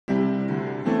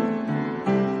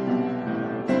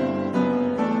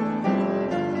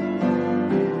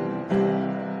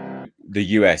the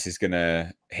US is going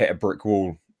to hit a brick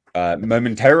wall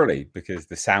momentarily because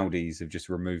the Saudis have just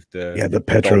removed the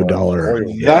petrodollar.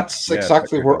 That's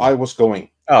exactly where I was going.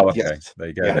 Oh, okay. Yes. There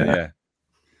you go. Yeah.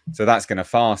 So that's going to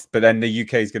fast, but then the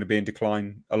UK is going to be in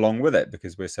decline along with it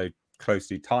because we're so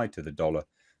closely tied to the dollar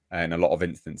in a lot of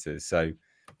instances. So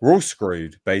we're all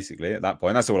screwed basically at that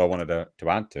point. That's all I wanted to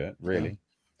add to it, really.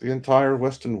 The entire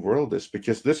Western world is,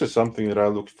 because this is something that I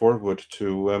look forward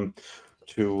to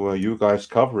you guys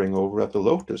covering over at the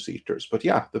Lotus Eaters. But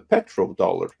yeah, the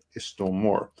petrodollar is no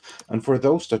more. And for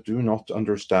those that do not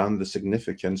understand the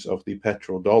significance of the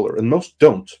petrodollar, and most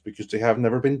don't because they have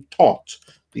never been taught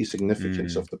the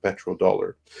significance of the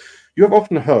petrodollar, you have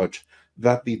often heard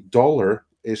that the dollar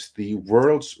is the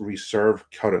world's reserve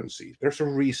currency. There's a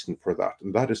reason for that,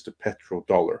 and that is the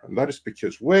petrodollar. And that is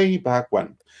because way back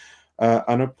when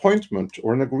an appointment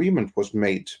or an agreement was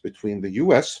made between the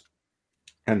US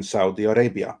and Saudi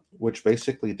Arabia, which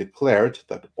basically declared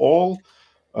that all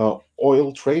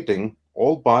oil trading,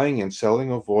 all buying and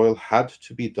selling of oil had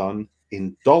to be done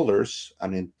in dollars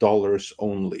and in dollars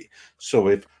only. So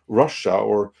if Russia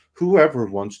or whoever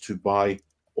wants to buy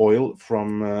oil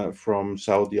from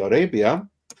Saudi Arabia,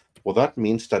 well, that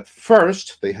means that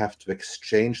first they have to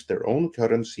exchange their own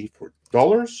currency for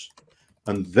dollars,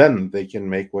 and then they can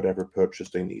make whatever purchase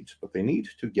they need. But they need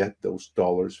to get those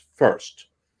dollars first,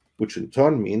 which in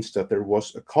turn means that there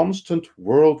was a constant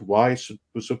worldwide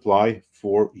supply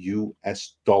for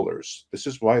US dollars. This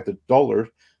is why the dollar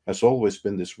has always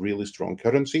been this really strong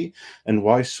currency, and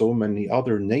why so many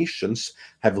other nations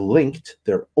have linked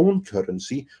their own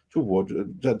currency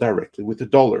toward directly with the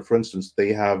dollar. For instance,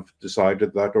 they have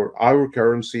decided that our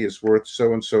currency is worth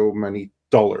so and so many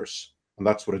dollars, and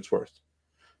that's what it's worth,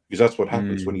 because that's what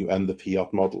happens when you end the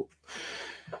fiat model.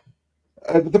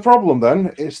 The problem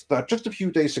then is that just a few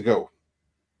days ago,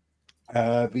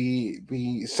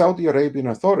 the Saudi Arabian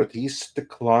authorities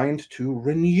declined to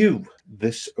renew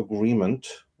this agreement,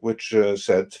 which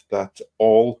said that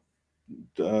all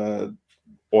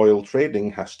oil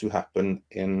trading has to happen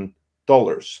in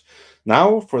dollars.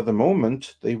 Now, for the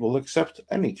moment, they will accept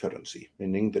any currency,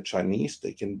 meaning the Chinese,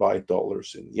 they can buy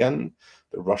dollars in yen,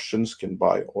 the Russians can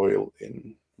buy oil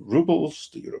in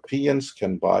rubles, the Europeans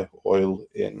can buy oil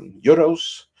in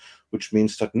euros, which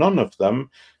means that none of them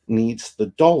needs the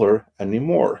dollar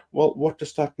anymore. Well, what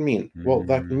does that mean? Well,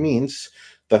 that means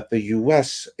that the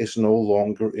US is no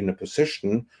longer in a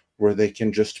position where they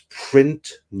can just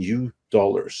print new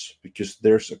dollars, because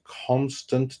there's a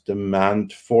constant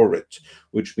demand for it,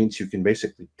 which means you can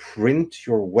basically print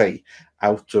your way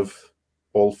out of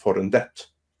all foreign debt,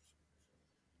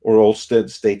 or all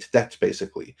state debt,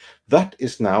 basically. That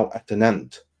is now at an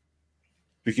end.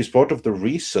 Because part of the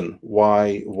reason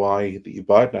why the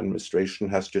Biden administration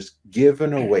has just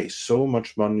given away so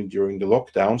much money during the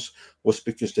lockdowns was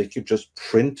because they could just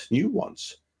print new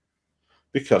ones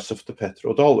because of the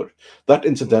petrodollar. That,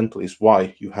 incidentally, is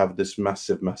why you have this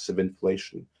massive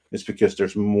inflation. It's because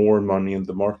there's more money in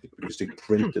the market because they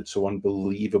printed so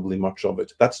unbelievably much of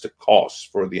it. That's the cause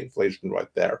for the inflation right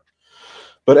there.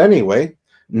 But anyway,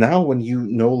 now when you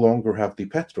no longer have the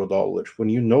petrodollar, when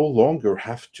you no longer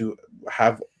have to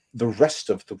have the rest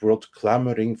of the world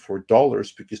clamoring for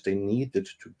dollars because they needed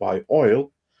to buy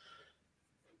oil,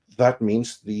 that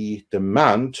means the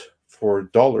demand for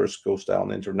dollars goes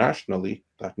down internationally.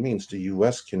 That means the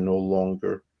US can no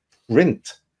longer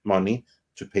print money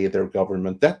to pay their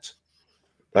government debt.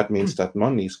 That means that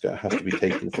money has to be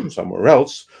taken from somewhere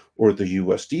else, or the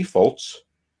US defaults.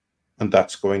 And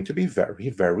that's going to be very,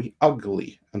 very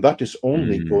ugly. And that is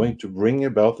only going to bring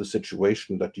about the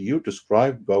situation that you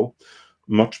described, Bo,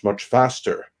 much, much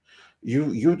faster.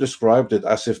 You described it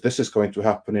as if this is going to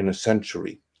happen in a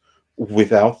century.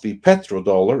 Without the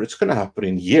petrodollar, it's going to happen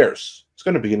in years. It's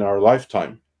going to be in our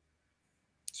lifetime.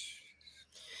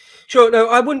 Sure. No,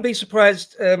 I wouldn't be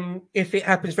surprised if it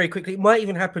happens very quickly. It might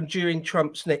even happen during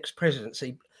Trump's next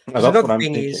presidency. Another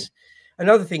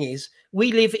thing is,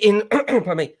 we live in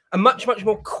pardon me, a much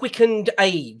more quickened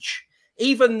age.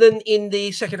 Even than in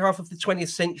the second half of the 20th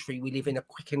century, we live in a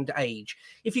quickened age.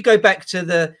 If you go back to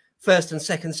the 1st and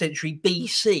 2nd century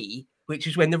BC, which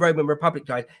is when the Roman Republic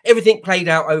died, everything played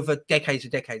out over decades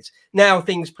and decades. Now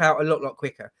things play out a lot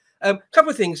quicker.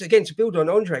 Couple of things, again, to build on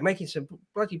Andre, making some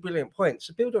bloody brilliant points.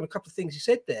 To build on a couple of things he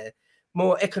said there,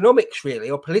 more economics, really,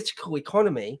 or political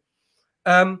economy.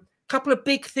 Couple of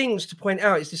big things to point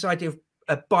out is this idea of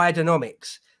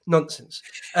Bidenomics. Nonsense.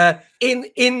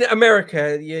 In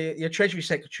America, your Treasury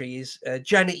Secretary is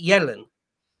Janet Yellen.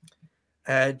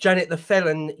 Janet the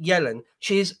Felon Yellen.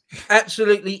 She is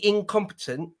absolutely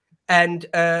incompetent, and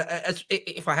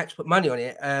if I had to put money on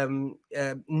it,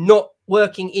 not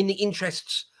working in the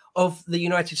interests of the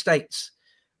United States.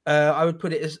 I would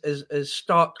put it as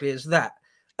starkly as that.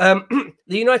 The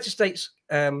United States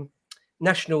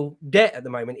national debt at the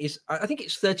moment is, I think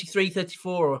it's 33,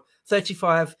 34 or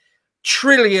 35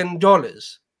 trillion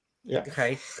dollars. Yeah.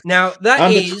 Okay. Now that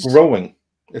and is it's growing.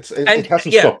 It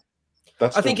hasn't stopped.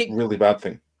 That's I think the really bad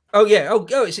thing. Oh yeah. Oh,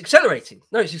 it's accelerating.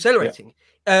 No, it's accelerating.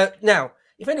 Yeah. Now,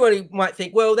 if anyone might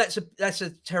think, well, that's a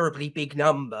terribly big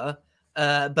number,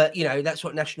 but you know that's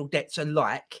what national debts are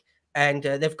like, and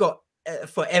they've got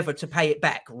forever to pay it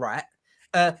back, right?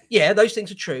 Yeah, those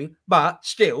things are true, but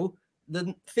still,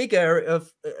 the figure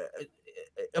of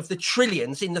the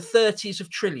trillions, in the 30s of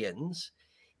trillions,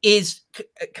 is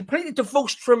completely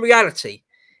divorced from reality.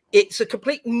 It's a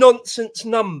complete nonsense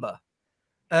number.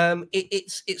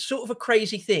 It's sort of a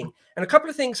crazy thing. And a couple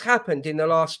of things happened in the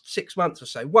last 6 months or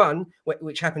so. One,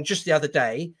 which happened just the other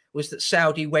day, was that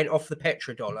Saudi went off the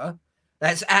petrodollar.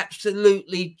 That's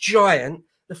absolutely giant.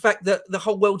 The fact that the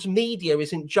whole world's media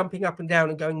isn't jumping up and down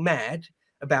and going mad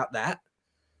about that.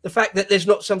 The fact that there's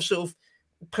not some sort of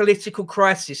political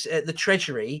crisis at the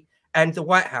Treasury and the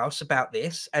White House about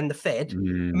this, and the Fed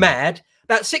mad.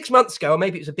 About 6 months ago, or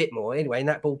maybe it was a bit more anyway, in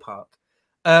that ballpark.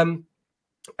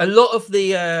 A lot of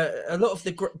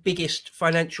the biggest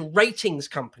financial ratings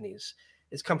companies,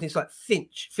 there's companies like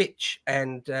Fitch,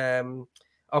 and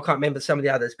I can't remember some of the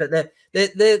others, but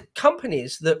they're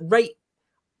companies that rate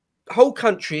whole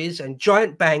countries and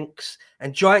giant banks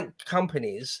and giant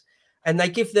companies, and they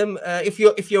give them if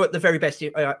you're at the very best,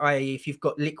 i.e. if you've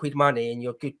got liquid money and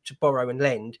you're good to borrow and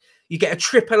lend, you get a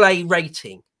AAA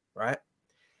rating, right?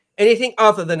 Anything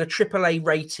other than a AAA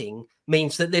rating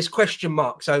means that there's question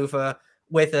marks over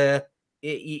whether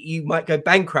you might go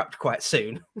bankrupt quite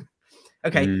soon.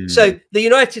 Okay, so the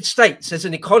United States as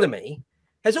an economy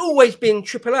has always been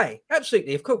AAA.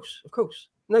 Absolutely, of course,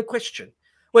 no question.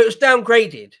 Well, it was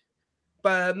downgraded,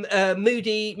 but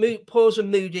Moody and Paws,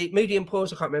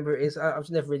 I can't remember what it is. I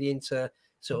was never really into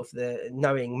sort of the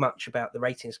knowing much about the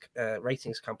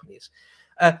ratings companies,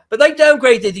 but they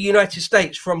downgraded the United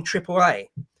States from AAA.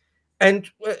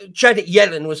 And Janet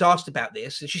Yellen was asked about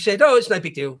this, and she said, "Oh, it's no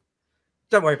big deal.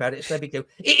 Don't worry about it. It's no big deal."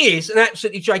 It is an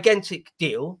absolutely gigantic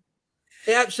deal.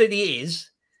 It absolutely is,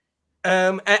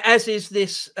 as is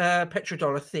this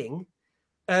petrodollar thing.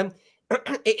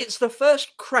 It's the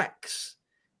first cracks,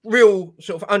 real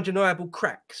sort of undeniable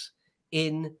cracks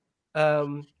in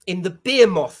the beer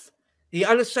moth, the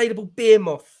unassailable beer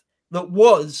moth that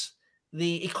was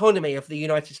the economy of the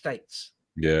United States.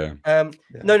 Yeah.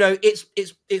 No,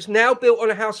 it's now built on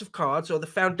a house of cards, or the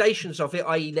foundations of it,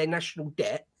 i.e. their national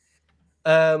debt,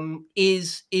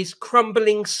 is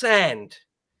crumbling sand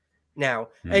now.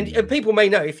 And people may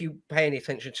know, if you pay any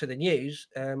attention to the news,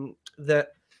 that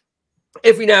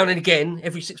every now and again,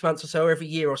 every 6 months or so, or every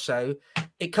year or so,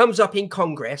 it comes up in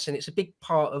Congress, and it's a big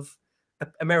part of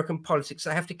American politics.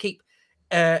 They have to keep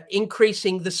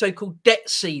increasing the so-called debt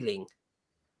ceiling.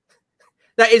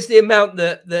 That is the amount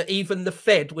that even the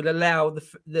Fed will allow,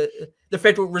 the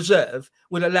Federal Reserve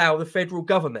will allow the federal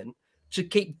government to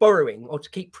keep borrowing or to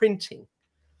keep printing.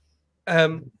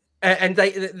 And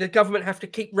the government have to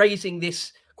keep raising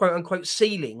this quote unquote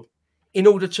ceiling in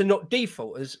order to not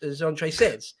default, as Andre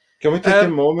says. Can we take a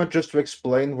moment just to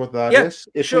explain what that is?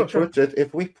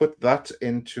 If we put that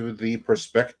into the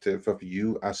perspective of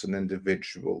you as an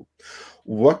individual,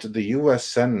 what the U.S.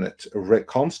 Senate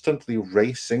constantly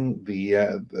raising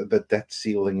the debt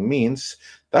ceiling means,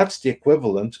 that's the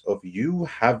equivalent of you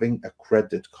having a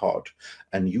credit card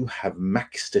and you have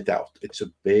maxed it out. It's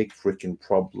a big freaking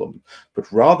problem.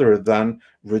 But rather than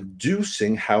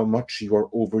reducing how much you are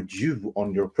overdue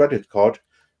on your credit card,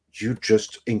 you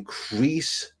just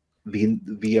increase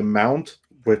the amount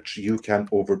which you can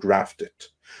overdraft it.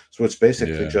 So it's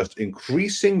basically just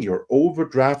increasing your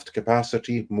overdraft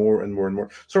capacity more and more and more.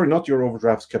 Sorry, not your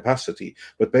overdraft capacity,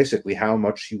 but basically how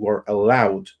much you are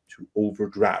allowed to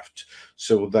overdraft,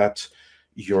 so that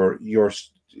your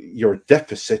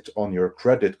deficit on your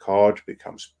credit card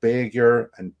becomes bigger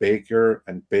and bigger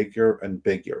and bigger and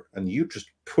bigger, and you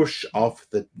just push off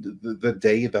the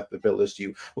day that the bill is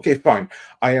due. Okay, fine,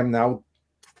 I am now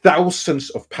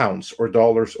thousands of pounds or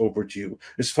dollars overdue.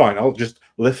 It's fine, I'll just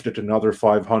lift it another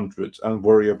 500 and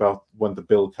worry about when the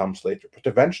bill comes later. But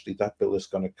eventually that bill is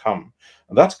going to come.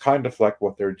 And that's kind of like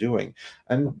what they're doing.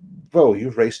 And, well,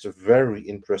 you raised a very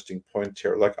interesting point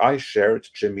here. Like, I shared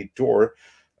Jimmy Dore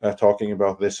talking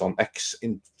about this on X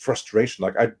in frustration.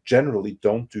 Like, I generally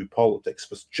don't do politics,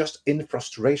 but just in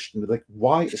frustration, like,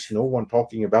 why is no one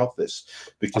talking about this?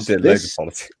 Because this,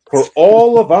 for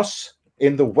all of us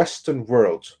in the Western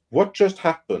world, what just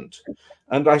happened?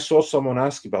 And I saw someone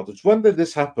ask about it. When did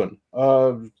this happen?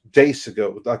 Days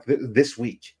ago, like this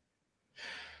week.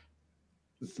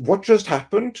 What just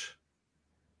happened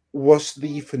was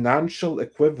the financial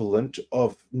equivalent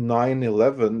of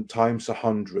 9/11 times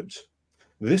 100.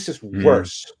 This is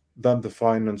worse than the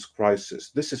finance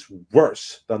crisis. This is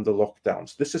worse than the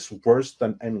lockdowns. This is worse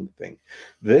than anything.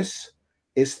 This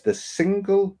is the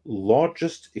single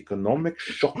largest economic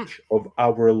shock of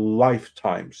our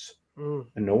lifetimes.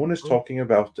 And no one is talking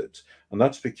about it. And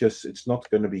that's because it's not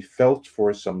going to be felt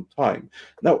for some time.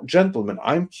 Now, gentlemen,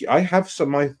 I have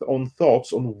some of my own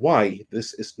thoughts on why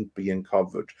this isn't being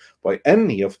covered by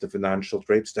any of the financial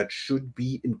trades that should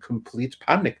be in complete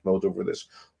panic mode over this.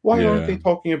 Why aren't they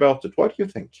talking about it? What do you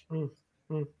think?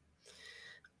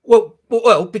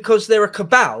 Well, because they're a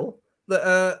cabal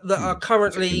that are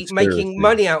currently making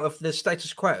money out of the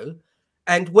status quo.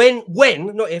 And when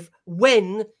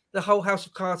the whole house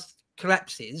of cards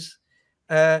collapses,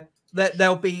 that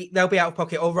they'll be out of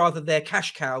pocket, or rather their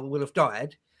cash cow will have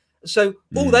died. So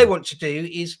all they want to do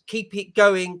is keep it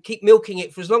going, keep milking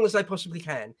it for as long as they possibly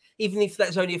can, even if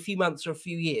that's only a few months or a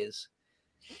few years.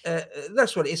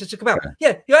 That's what it is. It's a cabal.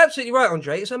 Yeah, you're absolutely right,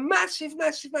 Andre. It's a massive,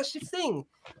 massive, massive thing.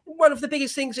 One of the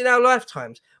biggest things in our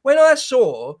lifetimes. When I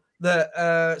saw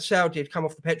that Saudi had come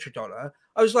off the petrodollar,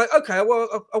 I was like, okay,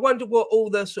 well, I wonder what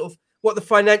all the sort of what the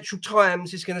Financial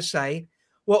Times is going to say,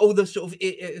 what all the sort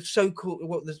of so-called,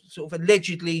 what the sort of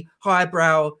allegedly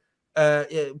highbrow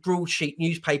broadsheet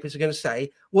newspapers are going to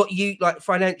say, what you like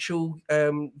financial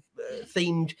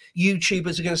themed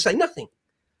YouTubers are going to say. Nothing,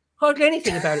 hardly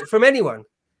anything about it from anyone.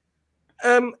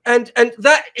 And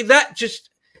that just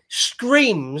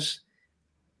screams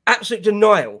absolute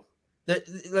denial.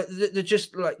 That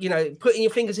just like, you know, putting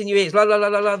your fingers in your ears, la la la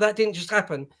la la. That didn't just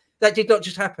happen. That did not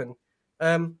just happen.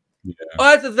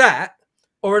 Either that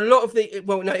or a lot of the,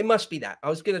 well, no, it must be that. I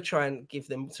was going to try and give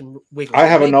them some wiggle. I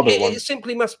have another one. It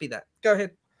simply must be that. Go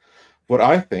ahead. What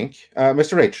I think,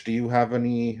 Mr. H, do you have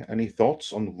any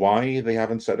thoughts on why they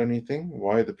haven't said anything?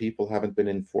 Why the people haven't been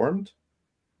informed?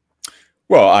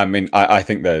 Well, I mean, I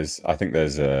think there's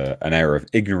an air of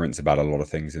ignorance about a lot of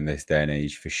things in this day and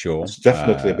age, for sure. It's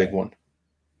definitely a big one.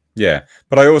 Yeah,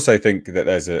 but I also think that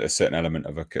there's a certain element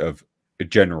of a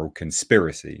general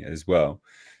conspiracy as well.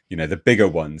 You know, the bigger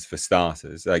ones, for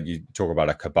starters, like you talk about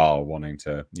a cabal wanting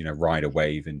to, you know, ride a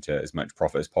wave into as much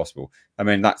profit as possible. I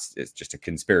mean, it's just a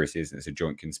conspiracy, isn't it? It's a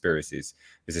joint conspiracy. It's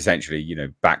essentially, you know,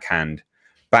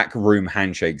 backroom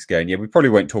handshakes going, yeah, we probably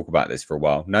won't talk about this for a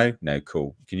while. No,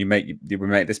 cool. Did we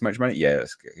make this much money? Yeah,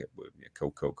 that's good. Yeah,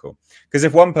 cool. Because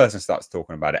if one person starts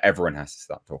talking about it, everyone has to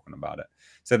start talking about it.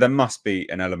 So there must be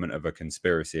an element of a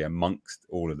conspiracy amongst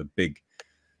all of the big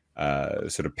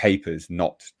sort of papers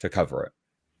not to cover it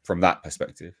from that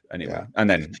perspective, anyway. Yeah. And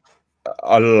then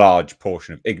a large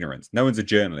portion of ignorance. No one's a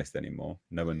journalist anymore.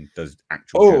 No one does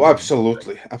actual. Oh,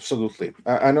 absolutely.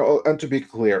 And to be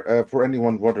clear, for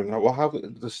anyone wondering, well, how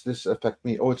does this affect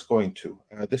me? Oh, it's going to.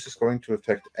 This is going to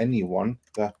affect anyone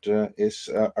that is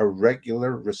a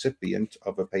regular recipient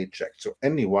of a paycheck. So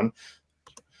anyone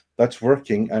that's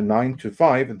working a 9 to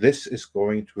 5, this is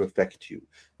going to affect you.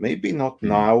 Maybe not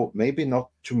now, maybe not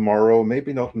tomorrow,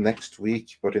 maybe not next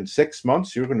week, but in 6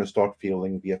 months, you're going to start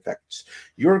feeling the effects.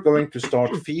 You're going to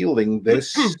start feeling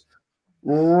this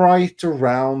right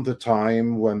around the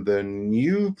time when the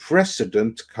new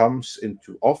president comes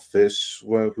into office,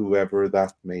 whoever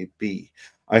that may be.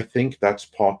 I think that's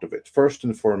part of it. First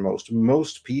and foremost,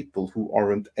 most people who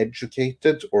aren't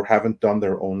educated or haven't done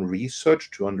their own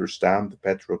research to understand the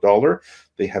petrodollar,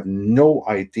 they have no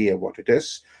idea what it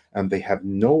is, and they have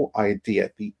no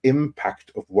idea the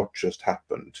impact of what just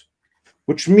happened.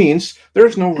 Which means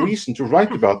there's no reason to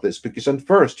write about this, because then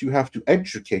first you have to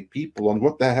educate people on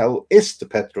what the hell is the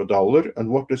petrodollar and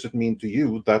what does it mean to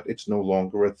you that it's no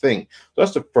longer a thing. So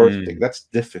that's the first thing. That's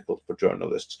difficult for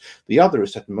journalists. The other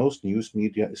is that most news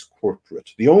media is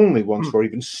corporate. The only ones who are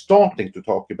even starting to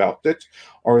talk about it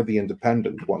are the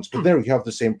independent ones. But there you have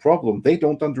the same problem. They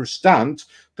don't understand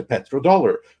the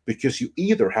petrodollar, because you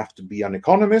either have to be an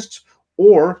economist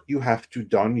or you have to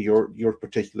done your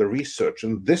particular research.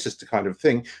 And this is the kind of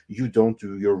thing you don't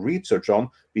do your research on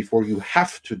before you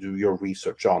have to do your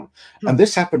research on. And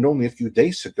this happened only a few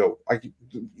days ago.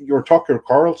 Your Tucker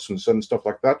Carlsons and stuff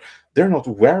like that, they're not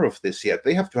aware of this yet.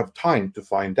 They have to have time to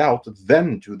find out,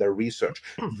 then do their research.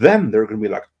 Then they're going to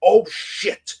be like, oh,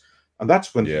 shit. And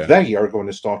that's when they are going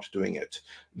to start doing it.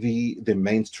 The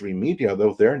mainstream media,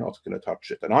 though, they're not going to touch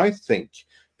it. And I think,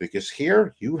 because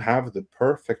here you have the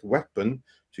perfect weapon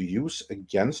to use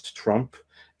against Trump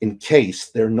in case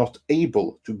they're not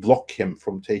able to block him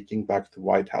from taking back the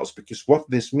White House. Because what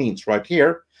this means right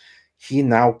here, he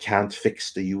now can't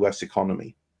fix the US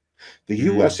economy. The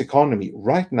US economy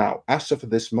right now, as of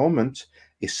this moment,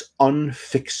 is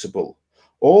unfixable.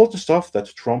 All the stuff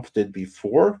that Trump did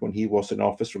before, when he was in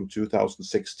office from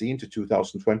 2016 to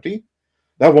 2020,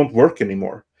 that won't work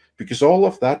anymore, because all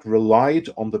of that relied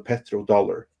on the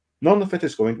petrodollar. None of it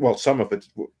is going, well, some of it,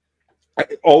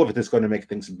 all of it is going to make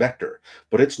things better,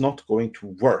 but it's not going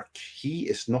to work. He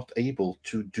is not able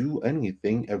to do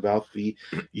anything about the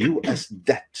US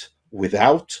debt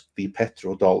without the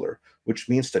petrodollar, which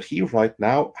means that he right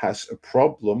now has a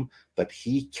problem that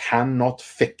he cannot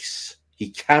fix. He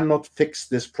cannot fix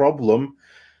this problem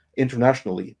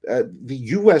internationally. The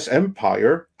US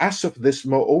empire, as of this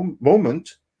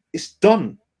moment, is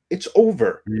done. It's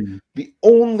over. The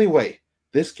only way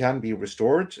this can be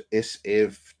restored is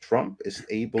if Trump is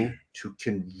able to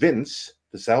convince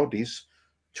the Saudis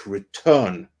to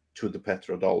return to the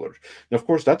petrodollar. Now, of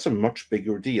course, that's a much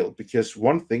bigger deal, because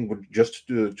one thing would just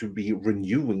to be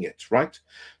renewing it, right?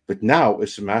 But now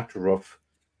it's a matter of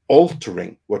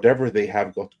altering whatever they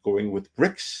have got going with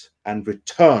BRICS and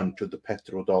return to the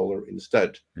petrodollar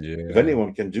instead. If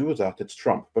anyone can do that, it's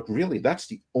Trump. But really, that's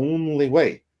the only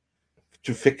way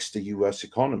to fix the US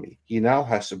economy. He now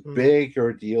has a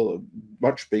bigger deal, a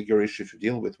much bigger issue to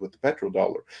deal with the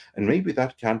petrodollar. And maybe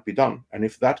that can't be done. And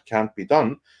if that can't be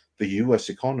done, the US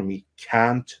economy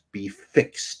can't be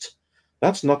fixed.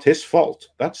 That's not his fault.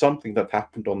 That's something that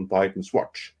happened on Biden's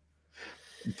watch.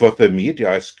 But the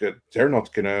media, they're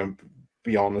not going to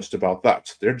be honest about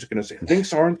that. They're just going to say,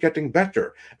 things aren't getting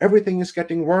better. Everything is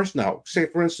getting worse now. Say,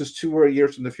 for instance, 2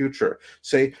 years in the future.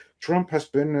 Say, Trump has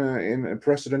been in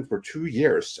president for 2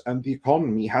 years and the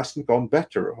economy hasn't gone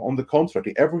better. On the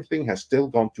contrary, everything has still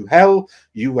gone to hell.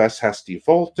 US has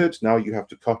defaulted. Now you have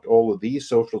to cut all of these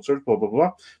social services, blah, blah,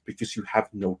 blah, because you have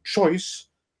no choice.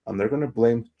 And they're going to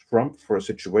blame Trump for a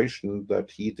situation that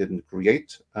he didn't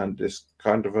create and is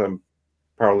kind of a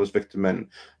powerless victim in.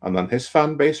 And then his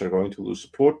fan base are going to lose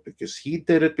support because he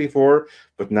did it before,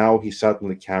 but now he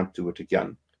suddenly can't do it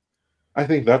again. I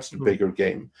think that's the bigger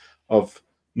game of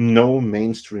no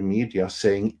mainstream media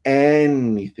saying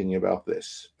anything about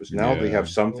this, because now they have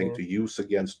something to use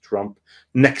against Trump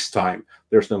next time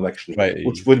there's an election,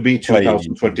 which would be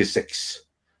 2026,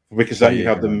 because then you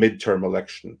have the midterm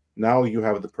election. Now you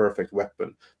have the perfect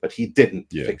weapon that he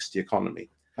didn't fix the economy.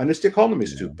 And it's the economy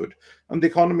stupid. And the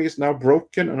economy is now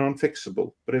broken and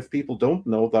unfixable. But if people don't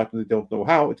know that and they don't know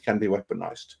how, it can be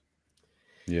weaponized.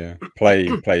 Yeah. Play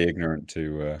ignorant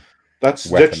to that's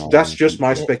just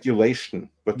my speculation.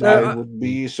 But I would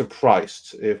be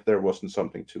surprised if there wasn't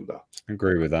something to that. I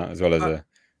agree with that, as well as a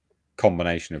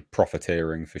combination of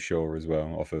profiteering for sure as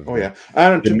well. Off of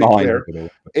and to be clear,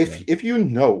 if you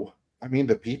know, I mean,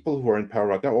 the people who are in power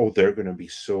right now, they're going to be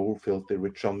so filthy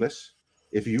rich on this.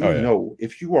 If you know,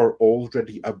 if you are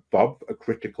already above a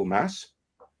critical mass,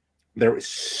 there is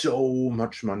so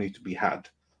much money to be had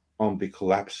on the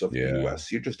collapse of the US.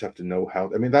 You just have to know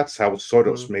how. I mean, that's how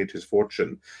Soros made his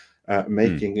fortune,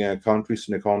 making countries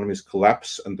and economies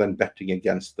collapse and then betting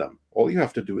against them. All you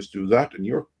have to do is do that, and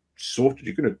you're sorted.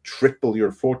 You're going to triple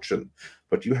your fortune,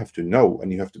 but you have to know,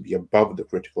 and you have to be above the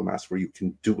critical mass where you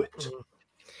can do it.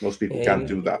 Most people can't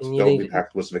do that. They'll be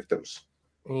hapless victims.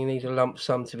 You need a lump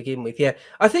sum to begin with. Yeah,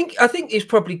 I think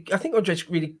Andre's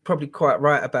really probably quite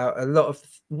right about a lot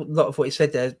of what he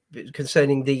said there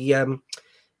concerning the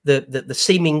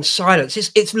seeming silence.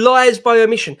 It's lies by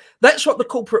omission. That's what the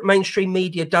corporate mainstream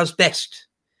media does best.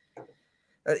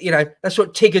 That's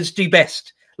what Tiggers do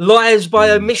best. Lies by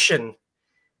omission.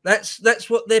 That's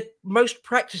what they're most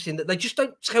practicing. That they just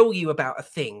don't tell you about a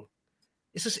thing.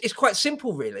 It's quite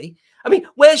simple, really. I mean,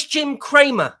 where's Jim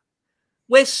Cramer?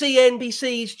 Where's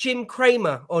CNBC's Jim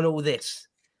Cramer on all this?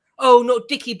 Oh, not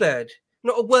Dickie Bird.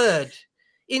 Not a word.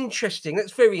 Interesting.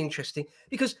 That's very interesting.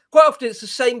 Because quite often it's the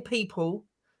same people,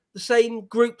 the same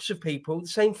groups of people, the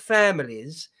same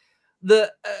families,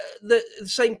 the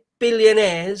same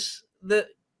billionaires that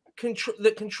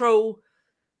control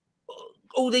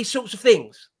all these sorts of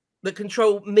things, that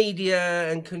control media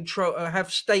and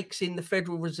have stakes in the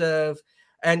Federal Reserve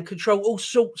and control all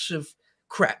sorts of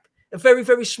crap. A very,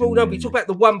 very small number. You talk about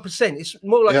the 1%. It's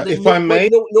more like the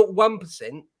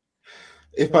 1%.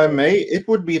 If I may, it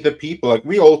would be the people, like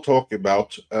we all talk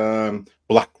about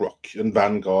BlackRock and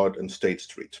Vanguard and State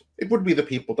Street. It would be the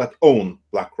people that own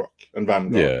BlackRock and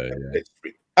Vanguard and State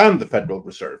Street and the Federal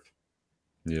Reserve.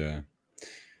 We've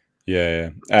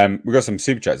got some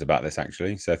super chats about this,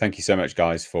 actually. So thank you so much,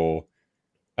 guys, for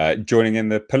joining in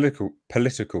the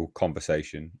political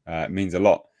conversation. It means a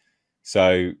lot.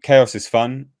 So chaos is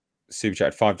fun. Super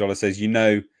chat $5 says, you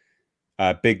know,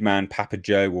 big man Papa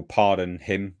Joe will pardon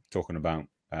him, talking about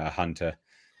Hunter,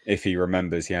 if he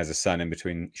remembers he has a son in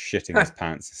between shitting his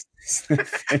pants.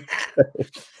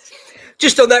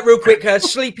 Just on that real quick,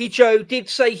 Sleepy Joe did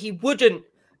say he wouldn't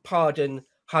pardon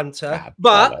Hunter,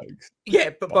 but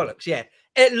bollocks. Bollocks, yeah.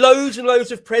 Loads and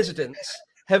loads of presidents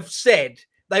have said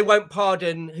they won't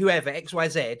pardon whoever,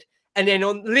 XYZ, and then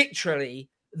on literally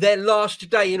their last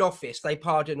day in office, they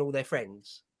pardon all their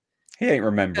friends. He ain't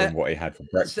remembering what he had for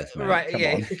breakfast, mate. Right, Come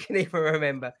yeah, on. you can even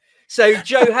remember. So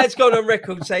Joe has gone on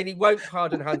record saying he won't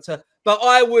pardon Hunter, but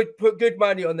I would put good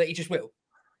money on that he just will.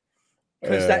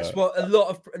 Because that's what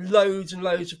loads and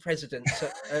loads of presidents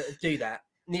do that.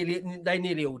 They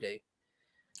nearly all do.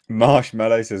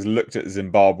 Marshmallow says, looked at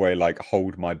Zimbabwe like,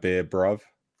 hold my beer, bruv.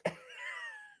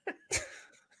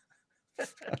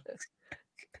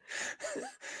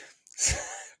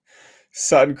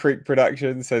 Sutton Creek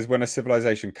Production says, when a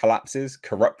civilization collapses,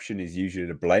 corruption is usually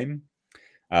to blame,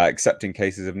 except in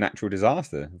cases of natural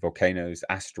disaster, volcanoes,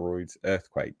 asteroids,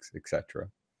 earthquakes, etc.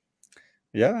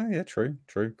 Yeah, true.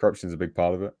 Corruption's a big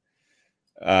part of it.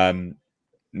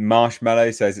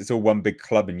 Marshmallow says, it's all one big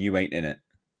club and you ain't in it.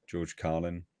 George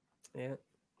Carlin. Yeah.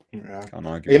 Can't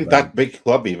argue in that big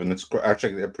club, even it's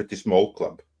actually a pretty small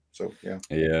club. So yeah,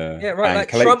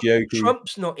 right. And like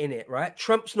Trump's not in it, right?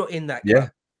 Trump's not in that club. Yeah.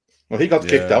 Well, he got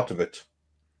kicked out of it.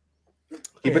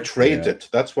 He betrayed it.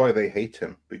 That's why they hate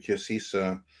him, because he's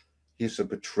a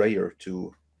betrayer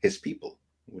to his people,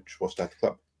 which was that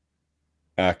club.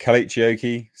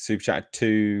 Kalichioki, super chat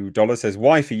 $2 says,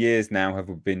 why for years now have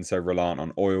we been so reliant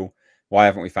on oil? Why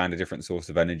haven't we found a different source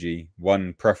of energy?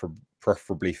 One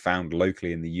preferably found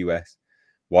locally in the US.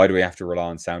 Why do we have to rely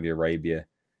on Saudi Arabia?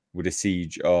 Would a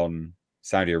siege on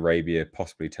Saudi Arabia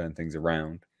possibly turn things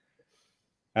around?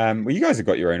 Well, you guys have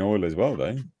got your own oil as well,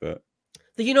 though. But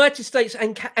the United States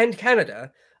and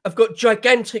Canada have got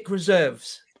gigantic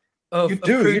reserves of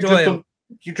crude oil.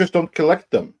 You just don't collect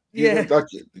them. Yeah.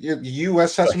 The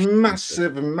US has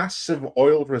massive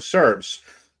oil reserves.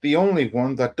 The only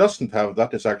one that doesn't have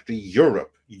that is actually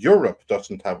Europe. Europe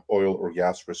doesn't have oil or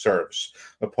gas reserves,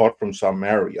 apart from some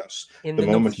areas. The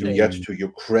moment you get to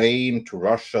Ukraine, to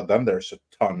Russia, then there's a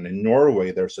ton. In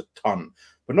Norway, there's a ton.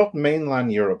 But not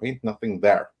mainland Europe, ain't nothing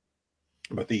there.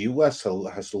 But the US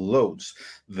has loads.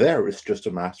 There is just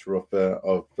a matter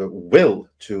of will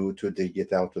to dig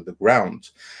it out of the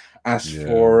ground. As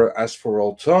for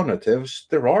alternatives,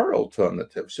 there are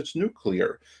alternatives. It's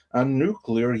nuclear. And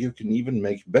nuclear you can even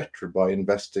make better by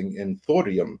investing in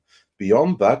thorium.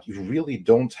 Beyond that, you really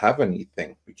don't have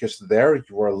anything, because there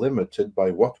you are limited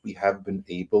by what we have been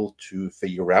able to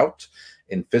figure out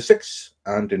in physics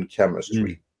and in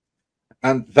chemistry.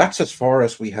 And that's as far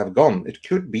as we have gone. It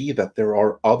could be that there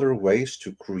are other ways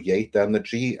to create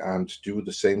energy and do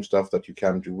the same stuff that you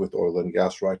can do with oil and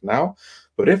gas right now.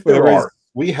 But if there are,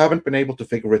 we haven't been able to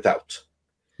figure it out.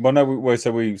 Well, no,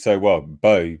 well,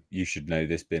 Bo, you should know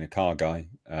this, being a car guy.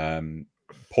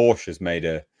 Porsche has made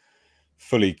a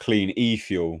fully clean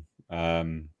e-fuel,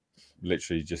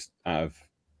 literally just out of,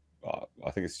 I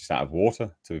think it's just out of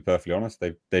water, to be perfectly honest.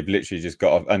 They've literally just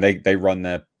got off, and they run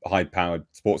their high-powered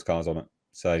sports cars on it.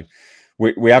 So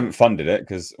we haven't funded it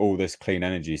because all this clean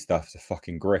energy stuff's a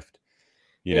fucking grift.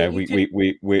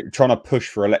 We're trying to push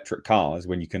for electric cars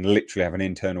when you can literally have an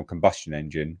internal combustion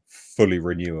engine, fully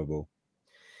renewable.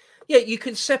 Yeah, you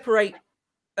can separate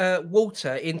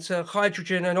water into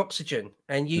hydrogen and oxygen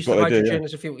and use the hydrogen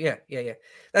as a fuel. Yeah.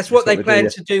 That's what they plan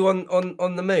to do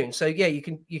on the moon. So yeah, you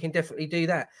can definitely do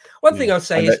that. One thing I'll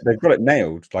say is they've got it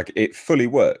nailed. Like, it fully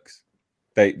works.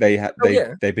 They've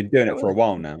been doing it for a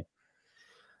while now.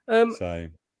 I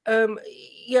know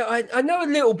a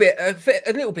little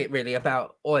bit really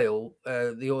about oil,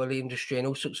 the oil industry, and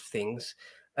all sorts of things.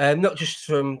 Not just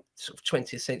from sort of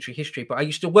 20th century history, but I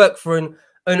used to work for an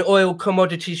oil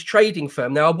commodities trading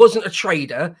firm. Now, I wasn't a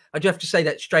trader. I do have to say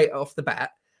that straight off the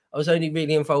bat. I was only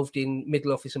really involved in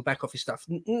middle office and back office stuff.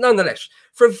 Nonetheless,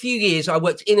 for a few years, I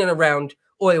worked in and around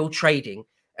oil trading.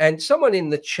 And someone in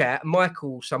the chat,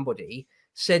 Michael somebody,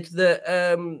 said that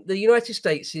the United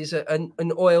States is an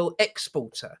oil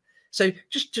exporter. So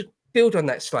just to build on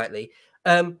that slightly,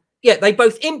 they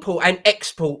both import and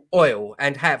export oil,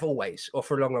 and have always, or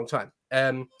for a long, long time.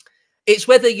 It's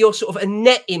whether you're sort of a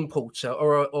net importer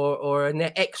or a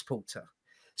net exporter.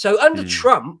 So under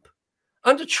Trump,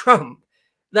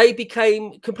 they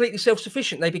became completely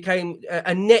self-sufficient. They became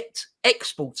a net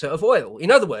exporter of oil.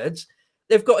 In other words,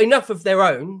 they've got enough of their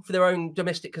own for their own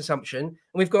domestic consumption, and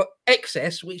we've got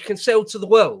excess which can sell to the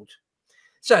world.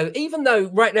 So even though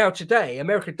right now today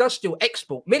America does still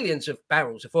export millions of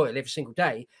barrels of oil every single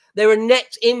day, they're a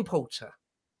net importer.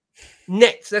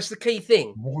 Net, that's the key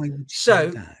thing. Why would you So,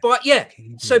 do that? but yeah,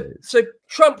 so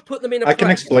Trump put them in a I place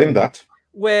can explain that.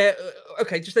 where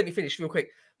okay, just let me finish real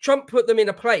quick. Trump put them in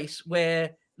a place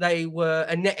where they were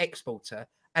a net exporter,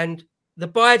 and the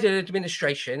Biden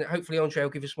administration, hopefully Andre will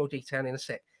give us more detail in a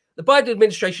sec. The Biden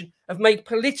administration have made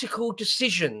political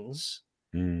decisions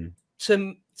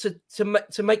to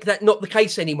make that not the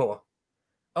case anymore.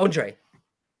 Andre.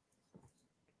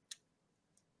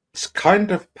 It's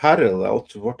kind of parallel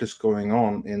to what is going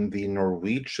on in the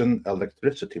Norwegian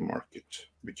electricity market.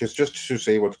 Because just to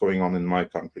say what's going on in my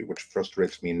country, which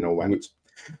frustrates me no end.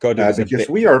 Because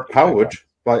we are powered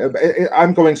by,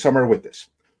 I'm going somewhere with this.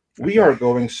 We are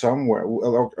going somewhere,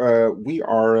 we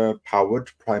are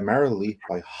powered primarily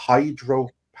by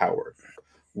hydropower,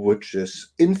 which is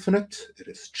infinite, it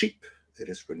is cheap, it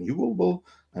is renewable,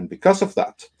 and because of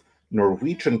that,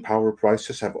 Norwegian power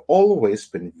prices have always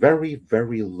been very,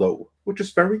 very low, which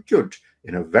is very good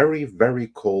in a very, very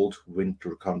cold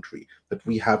winter country, that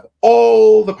we have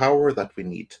all the power that we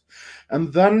need.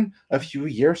 And then a few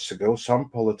years ago, some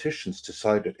politicians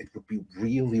decided it would be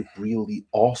really, really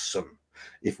awesome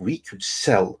if we could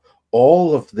sell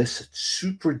all of this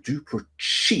super duper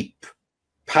cheap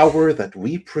power that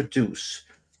we produce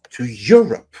to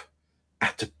Europe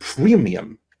at a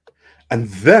premium. And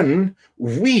then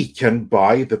we can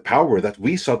buy the power that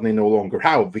we suddenly no longer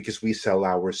have because we sell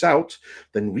ours out.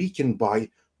 Then we can buy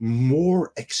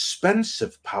more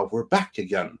expensive power back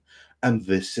again. And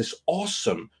this is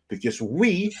awesome because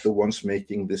we, the ones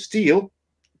making this deal,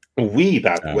 we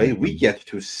get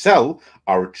to sell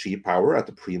our cheap power at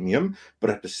a premium, but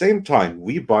at the same time,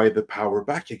 we buy the power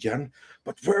back again,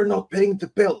 but we're not paying the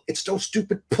bill. It's those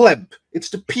stupid pleb. It's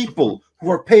the people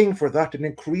who are paying for that in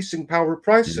increasing power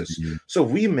prices. So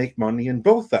we make money in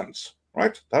both ends,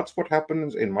 right? That's what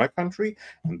happens in my country,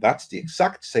 and that's the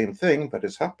exact same thing that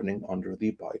is happening under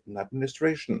the Biden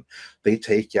administration. They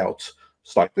take out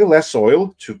slightly less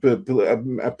oil to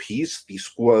appease the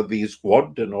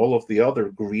squad and all of the other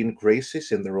green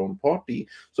crazies in their own party.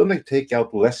 So they take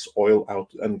out less oil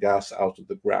out and gas out of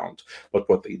the ground. But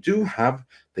what they do have,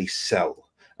 they sell.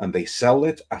 And they sell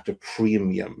it at a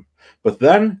premium. But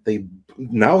then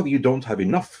now you don't have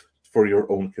enough for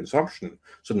your own consumption.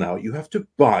 So now you have to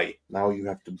buy. Now you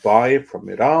have to buy from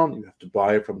Iran. You have to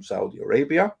buy from Saudi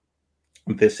Arabia.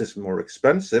 This is more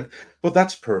expensive, but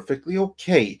that's perfectly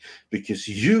okay because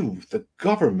you, the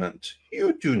government,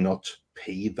 you do not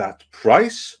pay that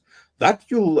price. That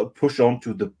you'll push on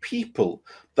to the people.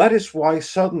 That is why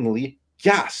suddenly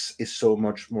gas is so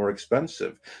much more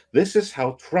expensive. This is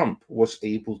how Trump was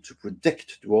able to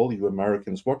predict to all you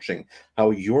Americans watching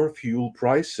how your fuel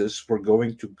prices were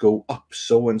going to go up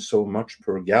so and so much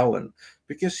per gallon,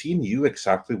 because he knew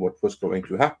exactly what was going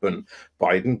to happen.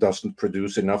 Biden doesn't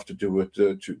produce enough to do it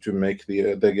to make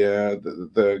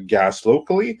the gas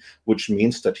locally, which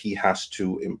means that he has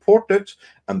to import it,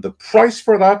 and the price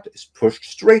for that is pushed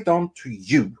straight on to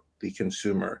you, the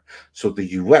consumer. So the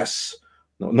U.S.,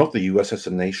 no, not the U.S. as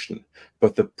a nation,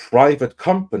 but the private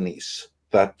companies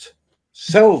that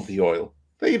sell the oil,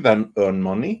 they then earn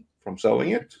money from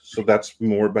selling it. So that's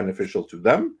more beneficial to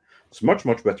them. It's much,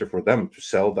 much better for them to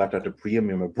sell that at a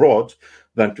premium abroad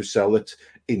than to sell it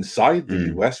inside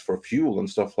the US for fuel and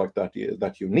stuff like that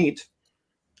that you need.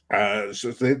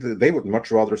 So they would much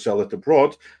rather sell it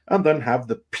abroad and then have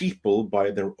the people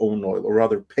buy their own oil, or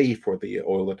rather pay for the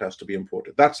oil that has to be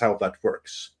imported. That's how that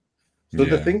works. So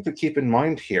the thing to keep in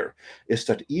mind here is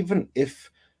that even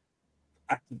if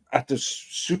at the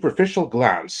superficial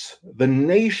glance, the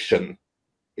nation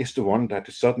is the one that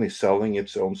is suddenly selling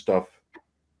its own stuff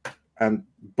and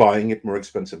buying it more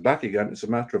expensive back again, it's a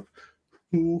matter of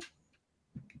who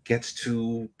gets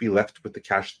to be left with the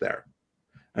cash there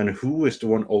and who is the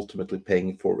one ultimately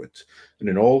paying for it. And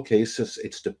in all cases,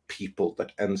 it's the people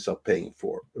that ends up paying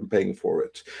for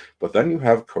it. But then you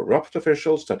have corrupt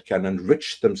officials that can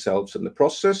enrich themselves in the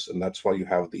process, and that's why you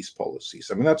have these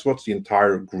policies. I mean, that's what the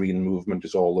entire green movement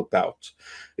is all about.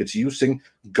 It's using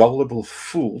gullible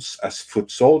fools as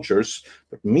foot soldiers,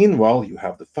 but meanwhile, you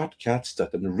have the fat cats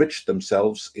that enrich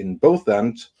themselves in both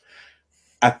ends,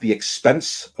 at the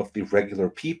expense of the regular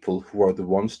people, who are the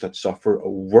ones that suffer a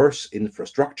worse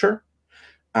infrastructure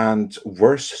and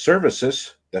worse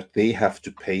services that they have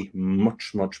to pay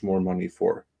much, much more money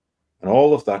for. And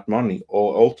all of that money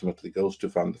ultimately goes to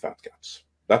fund the fat cats.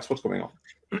 That's what's going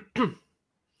on.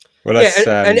 Well,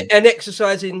 yeah, an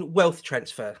exercise in wealth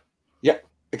transfer. Yeah,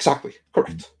 exactly.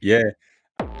 Correct. Yeah.